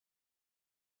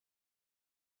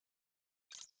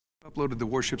Uploaded the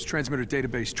warship's transmitter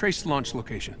database. Trace launch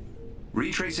location.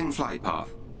 Retracing flight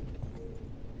path.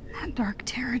 That dark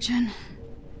Terrigen.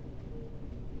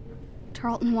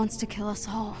 Tarleton wants to kill us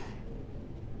all.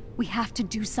 We have to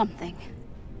do something.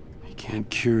 He can't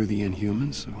cure the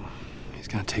Inhumans, so he's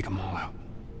gonna take them all out.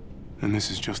 And this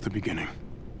is just the beginning.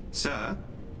 Sir?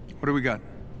 What do we got?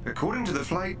 According to the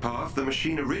flight path, the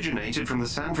machine originated from the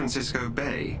San Francisco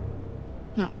Bay.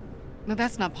 No,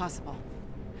 that's not possible.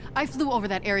 I flew over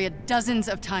that area dozens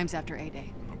of times after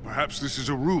A-Day. Perhaps this is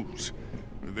a ruse.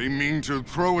 They mean to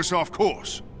throw us off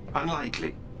course.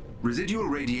 Unlikely. Residual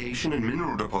radiation and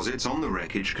mineral deposits on the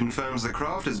wreckage confirms the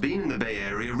craft has been in the Bay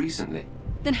Area recently.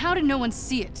 Then how did no one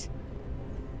see it?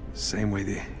 Same way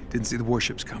they didn't see the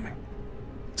warships coming.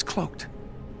 It's cloaked.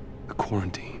 A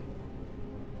quarantine.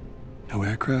 No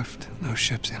aircraft, no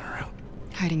ships in or out.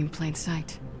 Hiding in plain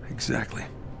sight. Exactly.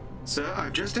 Sir,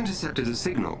 I've just intercepted a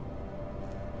signal.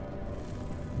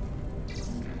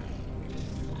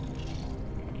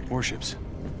 Warships.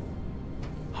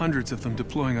 Hundreds of them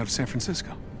deploying out of San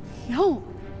Francisco. No!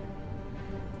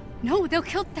 No, they'll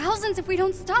kill thousands if we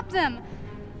don't stop them!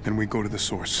 Then we go to the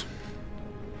source.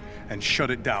 And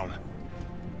shut it down.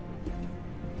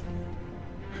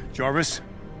 Jarvis,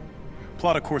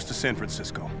 plot a course to San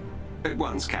Francisco. At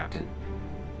once, Captain.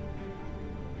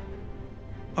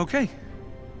 Okay.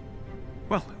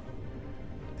 Well,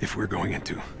 if we're going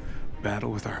into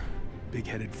battle with our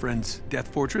big-headed friends, Death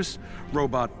Fortress,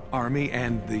 Robot Army,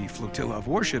 and the flotilla of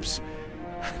warships,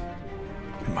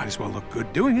 we might as well look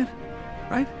good doing it,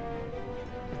 right?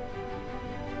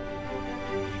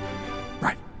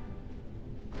 Right.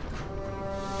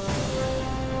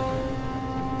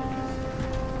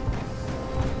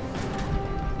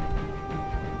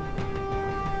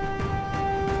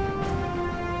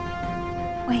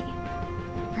 Wait,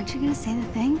 aren't you gonna say the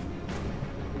thing?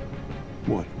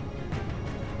 What?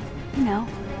 You know,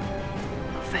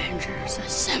 Avengers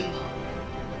assemble.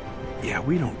 Yeah,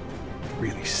 we don't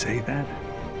really say that.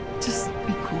 Just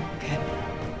be cool, okay?